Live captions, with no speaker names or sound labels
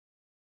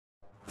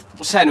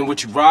What's happening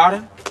with you,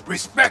 Ryder?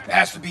 Respect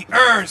has to be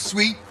earned,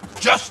 sweet,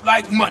 just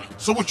like money.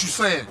 So what you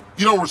saying?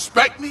 You don't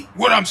respect me?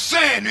 What I'm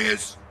saying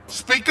is,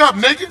 speak up,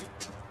 nigga.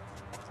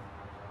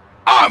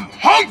 I'm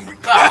hungry.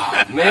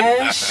 Ah,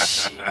 man,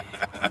 shit.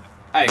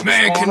 Hey,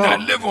 man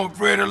cannot on? live on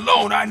bread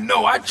alone. I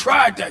know. I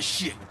tried that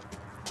shit.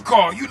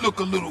 Carl, you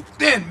look a little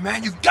thin,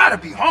 man. You gotta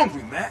be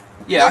hungry, man.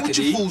 Yeah, man, what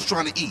you fools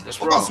trying to eat?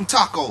 What about some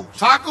tacos?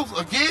 Tacos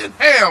again?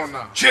 Hell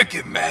no.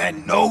 Chicken,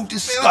 man. No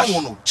discussion. Man, I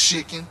don't want no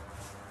chicken.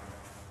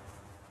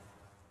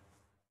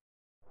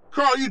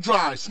 Carl, you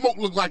dry. Smoke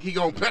look like he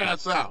gonna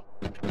pass out.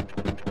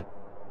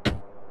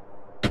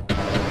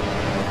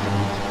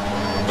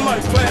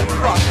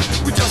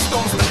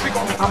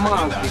 Our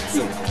minds get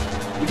killed.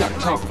 We gotta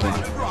talk about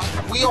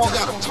it. We all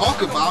gotta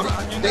talk about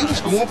it. They was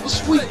going for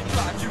sweet.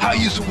 How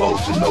you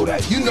supposed to know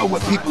that? You know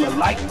what people are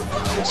like.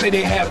 Say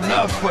they have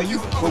love for you,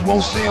 but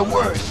won't say a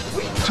word.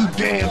 Too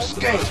damn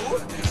scared.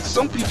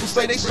 Some people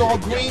say they saw a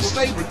green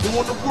saber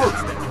doing the work.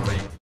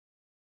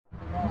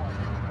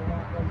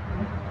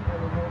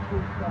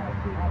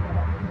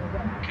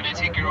 Can I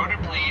take your order,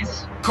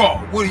 please? Carl,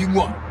 what do you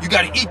want? You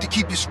gotta eat to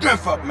keep your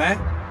strength up, man.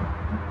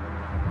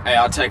 Hey,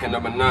 I'll take a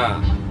number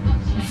 9,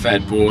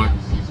 fat boy.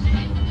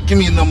 Give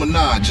me a number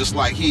 9, just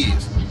like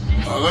his.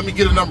 Let me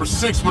get a number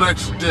 6 with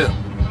extra dip.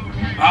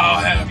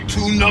 I'll have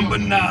 2 number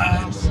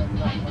 9s,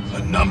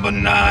 a number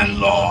 9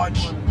 large,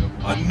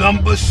 a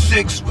number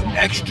 6 with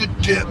extra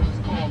dip,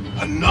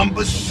 a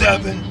number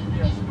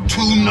 7,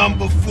 2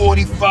 number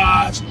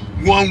 45s,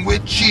 1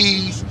 with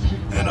cheese,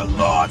 and a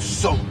large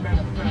soda.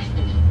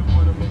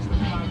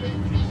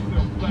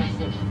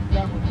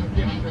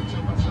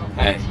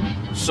 Hey,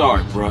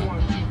 sorry, bro.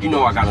 You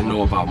know I gotta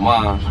know about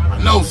mine.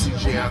 I know,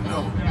 CJ, I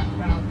know.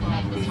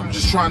 I'm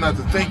just trying not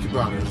to think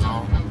about it, that's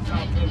all.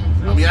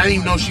 I mean, I didn't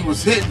even know she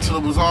was hit until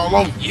it was all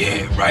over.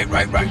 Yeah, right.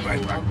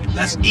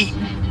 Let's eat.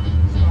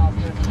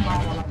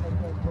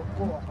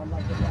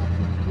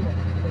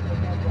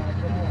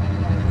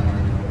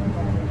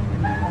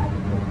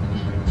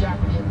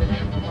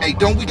 Hey,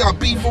 don't we got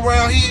beef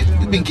around here?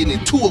 We've been getting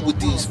into it with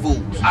these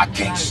fools. I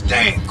can't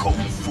stand cold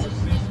food.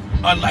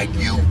 Unlike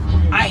you,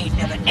 I ain't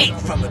never ate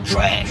from a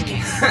trash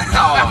can.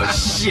 Oh,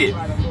 shit.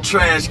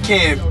 Trash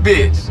can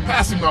bitch.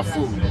 Pass me my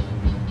food.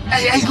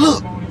 Hey,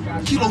 look.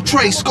 Kilo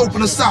Trey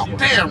scoping us out.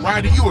 Damn,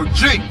 Ryder, you a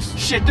jinx.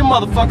 Shit, them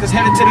motherfuckers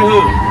headed to the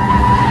hood.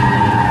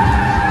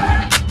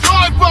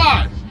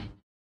 Drive-by!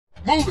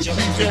 Move it,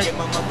 CJ.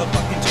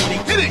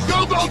 Hit it,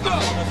 go!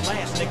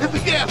 Hit the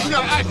gas, we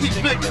got an IP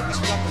nigga.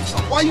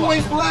 Why you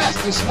ain't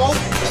blasting, Smoke?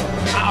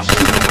 I'll shoot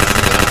him with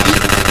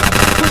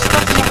Put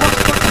stuff in your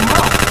motherfucking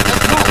mouth.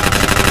 Let's go.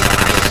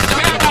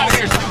 Get out of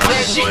here,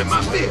 CJ. shit in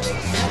my beer.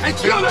 And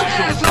kill the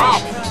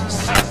asshole.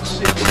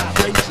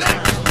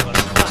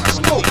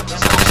 Smoke,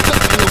 stop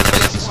stuffing your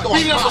face and start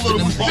Beat up a popping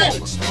little them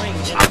balls.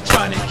 I'm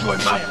trying to enjoy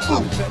my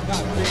food.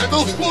 And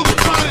those fools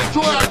are trying to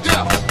enjoy our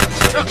death.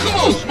 Now come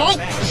on,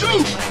 Smoke,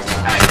 shoot!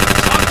 Hey,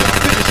 I'm just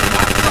finishing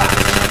my fry.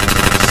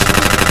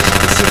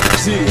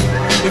 If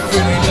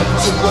it ain't up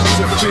to what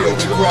you feel,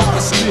 we grab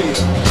the steel.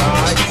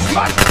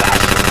 My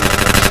flash.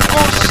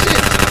 Oh shit!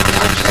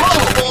 I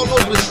catch you all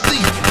over the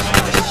seat.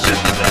 This is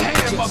a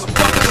hand,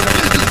 motherfucker.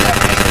 This is a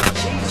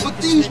hand. But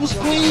these was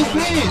clean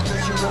pants.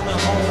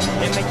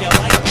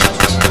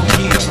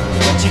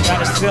 But you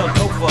gotta sell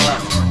dope for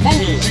us.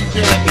 Move it,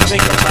 CJ. Let me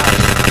think about it.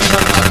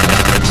 Come on,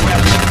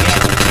 grab the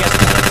gas and guess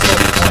what I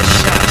told you, one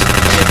shot.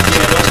 And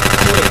get up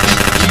quick.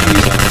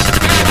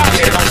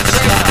 Yeah, don't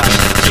stop.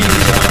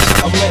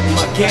 Yeah, I'm letting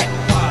my gat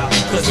pop.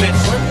 Cause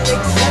that's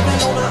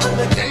 167 on the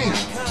under. Damn,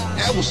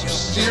 that was some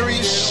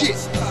serious shit.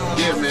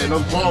 Yeah, man,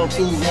 those ballin'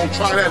 fools won't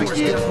try that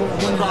again.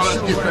 Carl,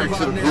 let's get back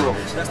to the grill.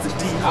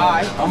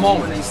 Alright, I'm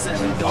on it.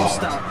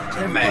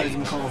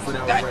 Man,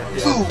 that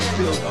food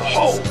filled the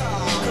hole.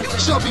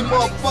 Chubby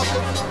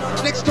motherfucker,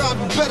 next time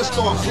you better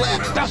start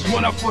clapping. That's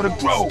one up for the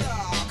grove.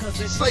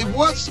 Say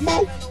what,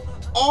 Smoke?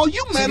 All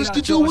you managed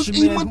to do was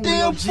eat my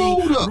damn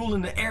food up.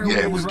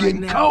 Yeah, it was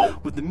getting cold.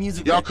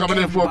 Y'all coming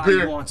in for a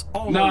beer?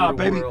 Nah,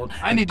 baby,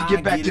 I need to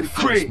get back to the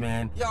crib.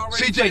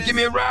 CJ, give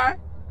me a ride.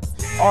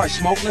 Alright,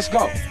 Smoke, let's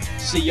go.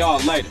 See y'all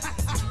later.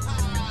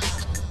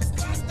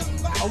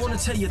 I want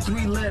to tell you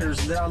 3 letters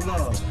that I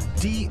love.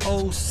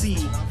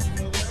 D-O-C.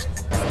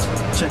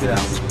 Check it out.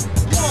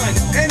 1,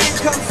 and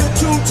it comes to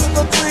 2 to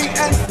the 3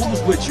 and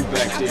Who's with you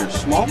back there,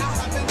 Smoke?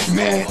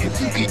 Man, if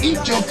you can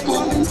eat your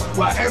food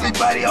while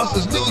everybody else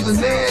is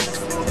losing theirs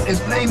and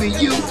blaming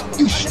you,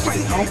 you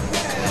straight, homie.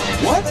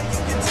 What?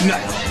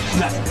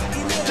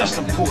 Nothing. Just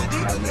some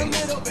poetry I made.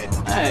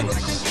 Hey,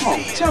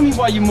 Smoke, tell me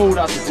why you moved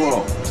out the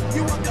grove.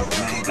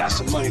 Man, got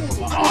some money from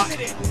my aunt.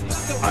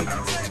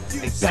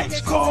 Hey,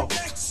 thanks, Carl.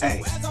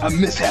 Hey, I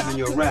miss having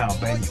you around,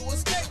 baby.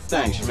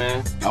 Thanks,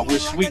 man. I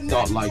wish Sweet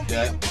thought like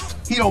that.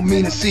 He don't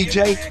mean it,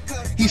 CJ.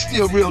 He's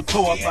still real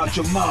tore up about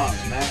your mom,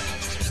 man.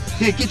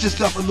 Here, get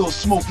yourself a little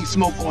smoky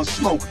smoke on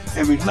smoke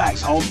and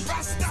relax, homie.